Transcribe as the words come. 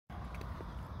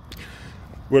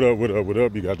What up, what up, what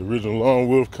up? You got the original Lone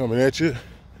Wolf coming at you.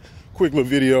 Quick little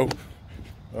video.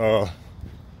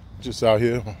 Just out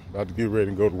here, about to get ready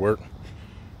and go to work.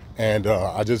 And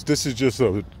this is just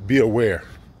a be aware.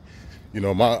 You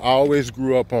know, I always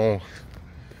grew up on,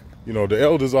 you know, the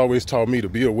elders always taught me to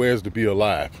be aware is to be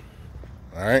alive.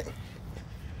 All right?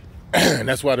 And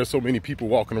that's why there's so many people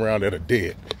walking around that are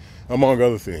dead, among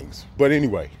other things. But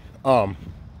anyway,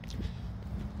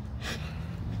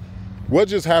 what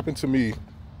just happened to me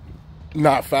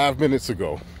not 5 minutes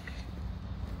ago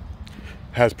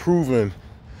has proven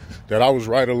that I was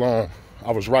right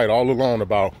all along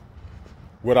about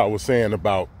what I was saying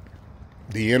about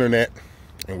the internet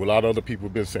and what a lot of other people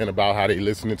have been saying about how they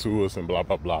listening to us and blah,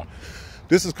 blah, blah.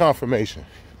 This is confirmation.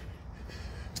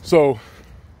 So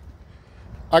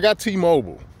I got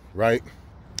T-Mobile, right?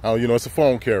 You know, it's a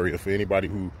phone carrier for anybody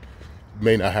who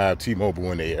may not have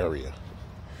T-Mobile in their area.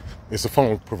 It's a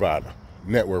phone provider,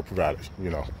 network provider, you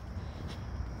know.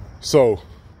 So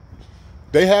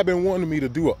they have been wanting me to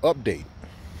do an update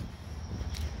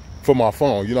for my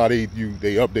phone. You know how they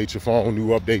update your phone, new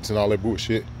updates and all that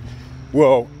bullshit.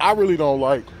 Well, I really don't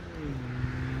like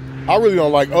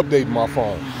updating my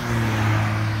phone.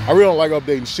 I really don't like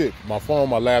updating shit. My phone,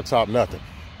 my laptop, nothing.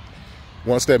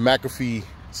 Once that McAfee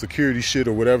security shit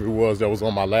or whatever it was that was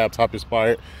on my laptop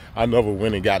expired, I never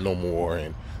went and got no more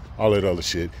and all that other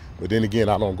shit. But then again,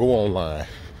 I don't go online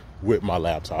with my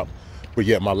laptop, but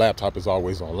yet my laptop is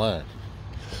always online.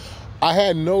 I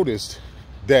had noticed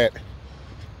that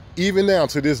even now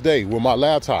to this day with my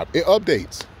laptop, it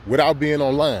updates without being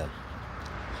online.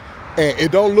 And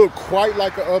it don't look quite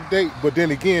like an update, but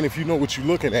then again, if you know what you're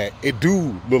looking at, it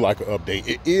do look like an update.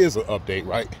 It is an update,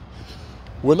 right?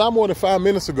 Well, not more than 5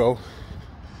 minutes ago,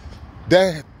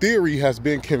 that theory has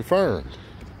been confirmed.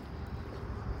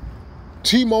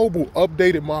 T-Mobile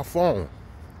updated my phone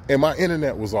and my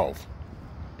internet was off.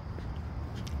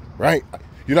 Right?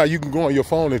 You know, you can go on your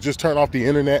phone and just turn off the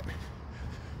internet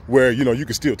where, you know, you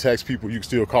can still text people, you can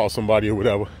still call somebody or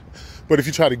whatever. But if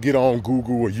you try to get on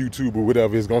Google or YouTube or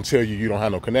whatever, it's going to tell you don't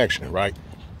have no connection, right?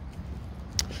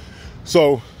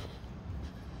 So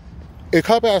it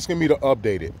kept asking me to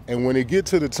update it. And when it get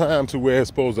to the time to where it's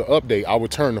supposed to update, I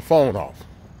would turn the phone off,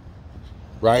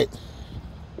 right?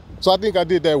 So I think I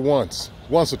did that once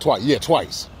or twice. Yeah,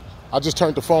 twice. I just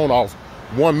turned the phone off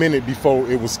 1 minute before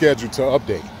it was scheduled to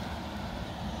update.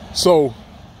 So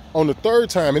on the third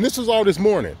time, and this was all this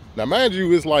morning. Now, mind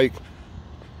you, it's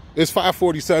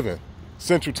 5:47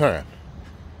 Central Time.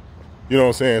 You know what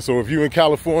I'm saying? So if you're in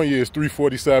California, it's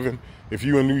 3:47. If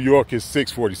you're in New York, it's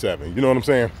 6:47. You know what I'm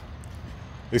saying?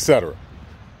 Etc.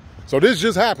 So this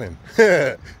just happened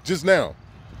just now.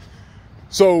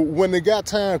 So when they got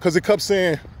time, because it kept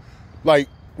saying, like,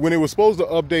 when it was supposed to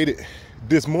update it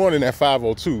this morning at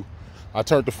 5:02, I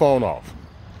turned the phone off.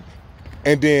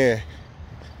 And then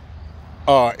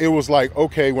it was like,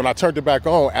 okay, when I turned it back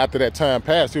on after that time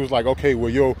passed, it was like, okay,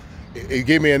 well, it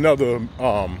gave me another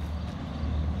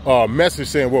message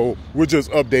saying, well, we'll just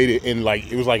update it in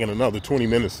it was like in another 20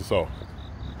 minutes or so.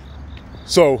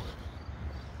 So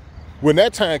when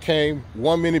that time came,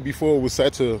 1 minute before it was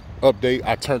set to update,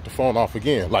 I turned the phone off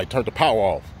again, turned the power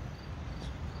off.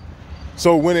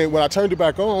 So when I turned it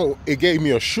back on, it gave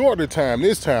me a shorter time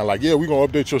this time. Like, yeah, we're going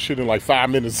to update your shit in 5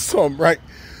 minutes or something, right?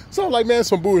 So I'm like, man,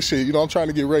 some bullshit. You know, I'm trying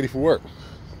to get ready for work.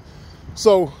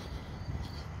 So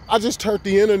I just turned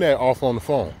the internet off on the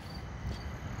phone.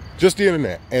 Just the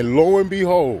internet. And lo and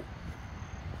behold,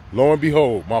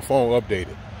 my phone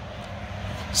updated.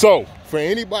 So for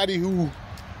anybody who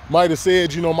might have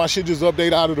said, you know, my shit just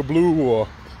update out of the blue, or,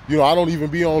 you know, I don't even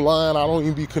be online, I don't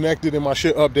even be connected in my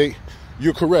shit update,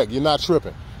 you're correct. You're not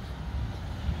tripping.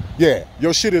 Yeah,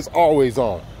 your shit is always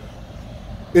on.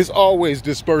 It's always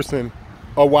dispersing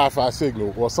a Wi-Fi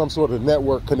signal or some sort of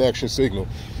network connection signal,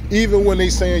 even when they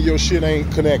saying your shit ain't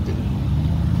connected.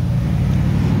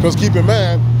 Because keep in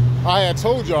mind, I had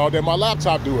told y'all that my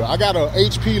laptop do it. I got an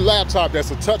HP laptop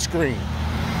that's a touchscreen.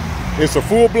 It's a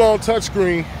full-blown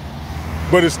touchscreen,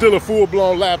 but it's still a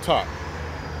full-blown laptop.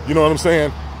 You know what I'm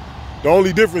saying? The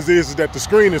only difference is that the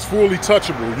screen is fully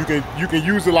touchable. You can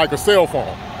use it like a cell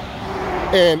phone.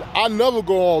 And I never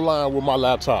go online with my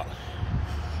laptop.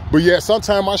 But yeah,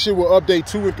 sometimes my shit will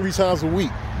update 2 and 3 times a week.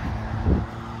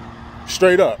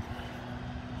 Straight up.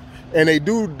 And they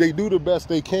do the best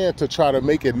they can to try to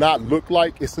make it not look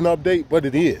like it's an update, but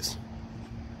it is.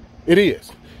 It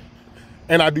is.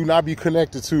 And I do not be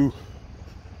connected to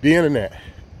the internet.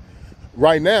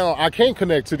 Right now, I can't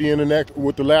connect to the internet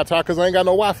with the laptop because I ain't got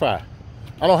no Wi-Fi.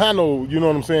 I don't have no, you know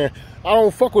what I'm saying? I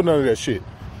don't fuck with none of that shit.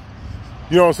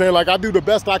 You know what I'm saying? Like, I do the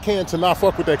best I can to not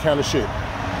fuck with that kind of shit.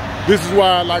 This is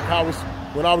why, like, I was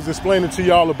when I was explaining to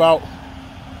y'all about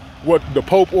what the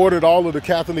Pope ordered all of the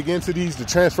Catholic entities to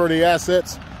transfer their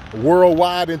assets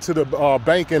worldwide into the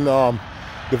bank in the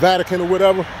Vatican or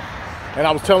whatever. And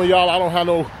I was telling y'all I don't have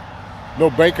no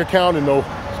bank account and no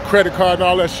credit card and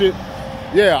all that shit.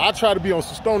 Yeah, I try to be on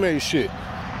some Stone Age shit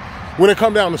when it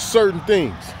come down to certain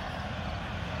things.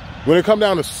 When it come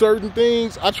down to certain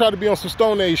things, I try to be on some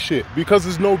Stone Age shit because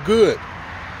it's no good.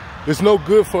 It's no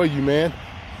good for you, man.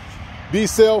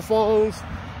 These cell phones,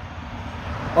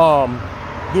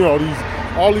 you know,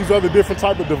 all these other different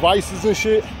type of devices and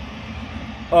shit,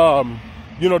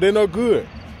 you know, they're no good.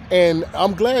 And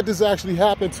I'm glad this actually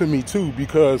happened to me too,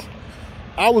 because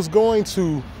I was going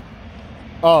to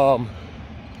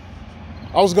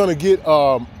get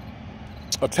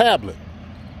a tablet,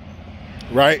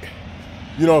 right?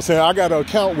 You know what I'm saying? I got an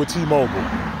account with T-Mobile,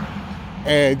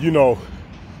 and you know,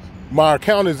 my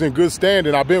account is in good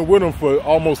standing. I've been with them for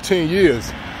almost 10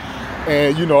 years.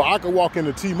 And you know, I could walk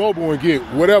into T-Mobile and get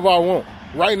whatever I want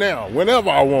right now, whenever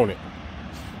I want it.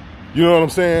 You know what I'm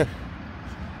saying?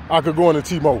 I could go into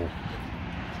T-Mobile.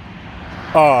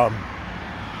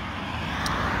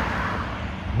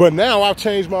 But now I've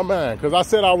changed my mind, because I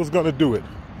said I was gonna do it.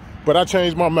 But I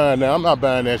changed my mind now. I'm not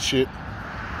buying that shit.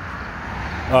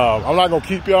 I'm not gonna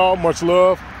keep y'all. Much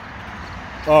love.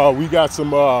 We got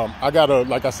some,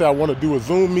 like I said, I want to do a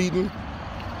Zoom meeting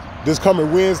this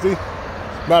coming Wednesday.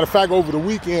 Matter of fact, over the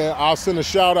weekend, I'll send a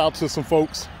shout out to some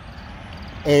folks,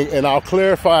 and I'll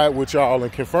clarify it with y'all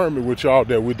and confirm it with y'all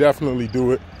that we're definitely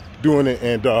doing it.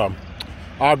 And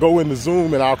I'll go into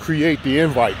Zoom and I'll create the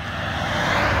invite.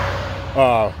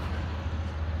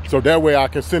 So that way I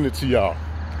can send it to y'all.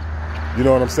 You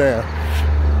know what I'm saying?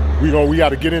 We got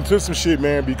to get into some shit,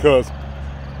 man, because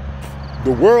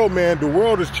the world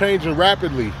is changing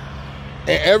rapidly,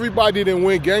 and everybody didn't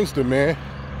went gangster, man.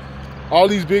 All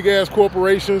these big ass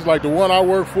corporations like the one I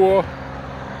work for,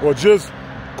 or just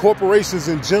corporations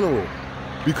in general,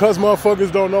 because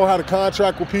motherfuckers don't know how to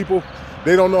contract with people,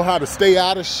 they don't know how to stay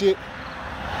out of shit.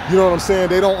 You know what I'm saying?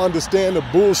 They don't understand the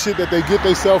bullshit that they get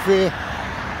themselves in.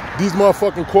 These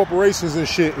motherfucking corporations and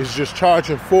shit is just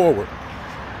charging forward.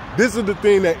 This is the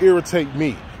thing that irritates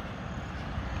me.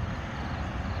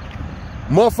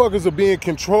 Motherfuckers are being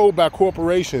controlled by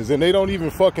corporations, and they don't even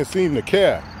fucking seem to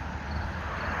care.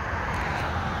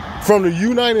 From the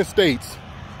United States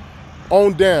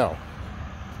on down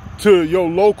to your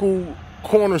local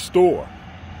corner store,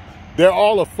 they're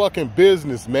all a fucking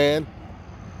business, man.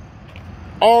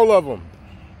 All of them.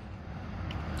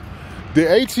 The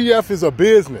ATF is a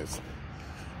business.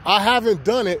 I haven't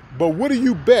done it, but what do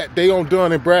you bet they on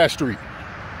Dun and Bradstreet?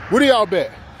 What do y'all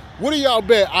bet? What do y'all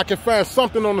bet I can find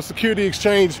something on the Security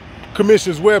Exchange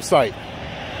Commission's website?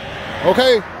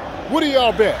 Okay? What do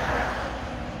y'all bet?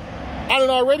 I done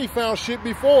already found shit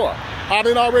before. I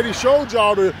done already showed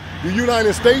y'all the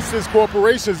United States'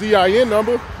 corporation's EIN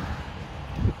number.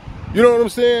 You know what I'm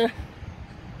saying?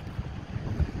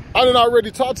 I done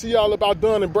already talked to y'all about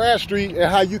Dun and Bradstreet and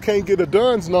how you can't get a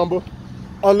Dun's number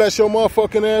unless your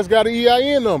motherfucking ass got an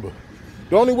EIN number.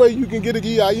 The only way you can get an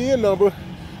EIN number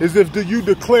is if you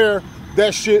declare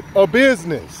that shit a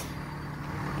business.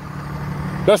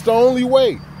 That's the only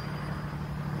way.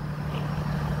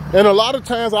 And a lot of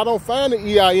times I don't find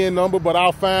the EIN number, but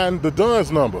I'll find the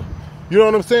Dun's number. You know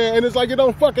what I'm saying? And it's like, it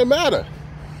don't fucking matter.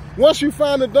 Once you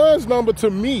find the Dun's number, to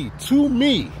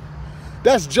me,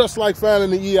 that's just like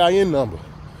finding the EIN number,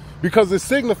 because it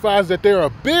signifies that they're a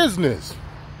business.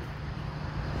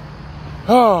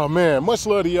 Oh, man, much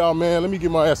love to y'all, man. Let me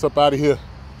get my ass up out of here.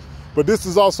 But this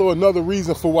is also another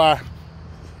reason for why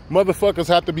motherfuckers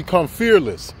have to become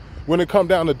fearless when it comes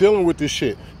down to dealing with this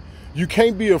shit. You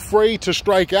can't be afraid to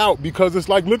strike out, because it's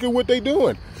like, look at what they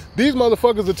doing. These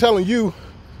motherfuckers are telling you,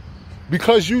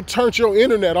 because you turned your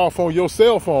internet off on your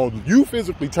cell phone, you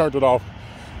physically turned it off,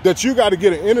 that you got to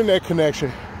get an internet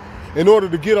connection in order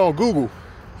to get on Google.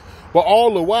 But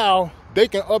all the while, they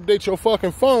can update your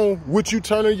fucking phone with you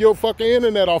turning your fucking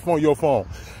internet off on your phone.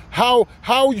 How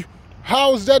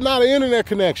is that not an internet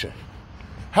connection?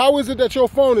 How is it that your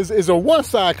phone is a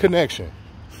one-side connection?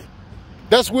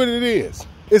 That's what it is.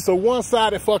 It's a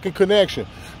one-sided fucking connection.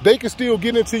 They can still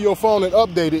get into your phone and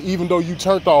update it even though you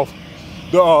turned off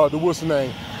the what's the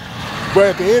name. But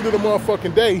at the end of the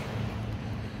motherfucking day,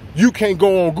 you can't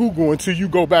go on Google until you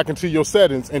go back into your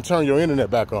settings and turn your internet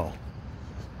back on.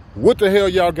 What the hell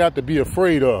y'all got to be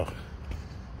afraid of,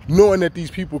 knowing that these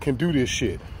people can do this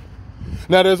shit?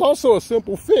 Now, there's also a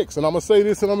simple fix, and I'm going to say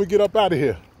this and I'm going to get up out of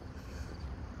here.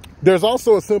 There's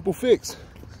also a simple fix.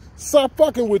 Stop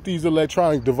fucking with these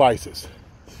electronic devices.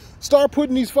 Start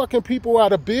putting these fucking people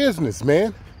out of business,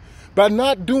 man, by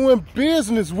not doing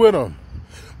business with them.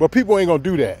 But people ain't gonna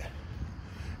do that.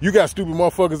 You got stupid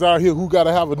motherfuckers out here who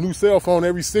gotta have a new cell phone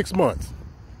every 6 months.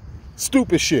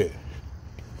 Stupid shit.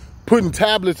 Putting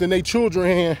tablets in their children's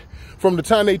hand from the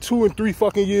time they 2 and 3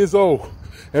 fucking years old.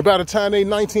 And by the time they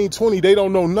 19, 20, they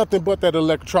don't know nothing but that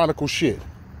electronical shit.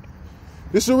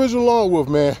 This is Original Lone Wolf,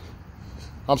 man.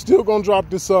 I'm still gonna drop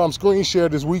this screen share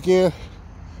this weekend,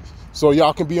 so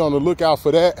y'all can be on the lookout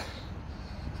for that.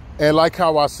 And like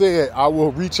how I said, I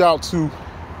will reach out to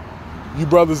you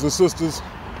brothers and sisters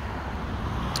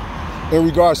in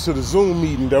regards to the Zoom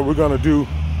meeting that we're gonna do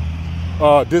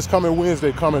this coming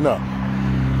Wednesday coming up.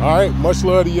 All right, much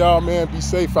love to y'all, man. Be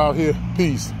safe out here.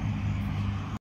 Peace.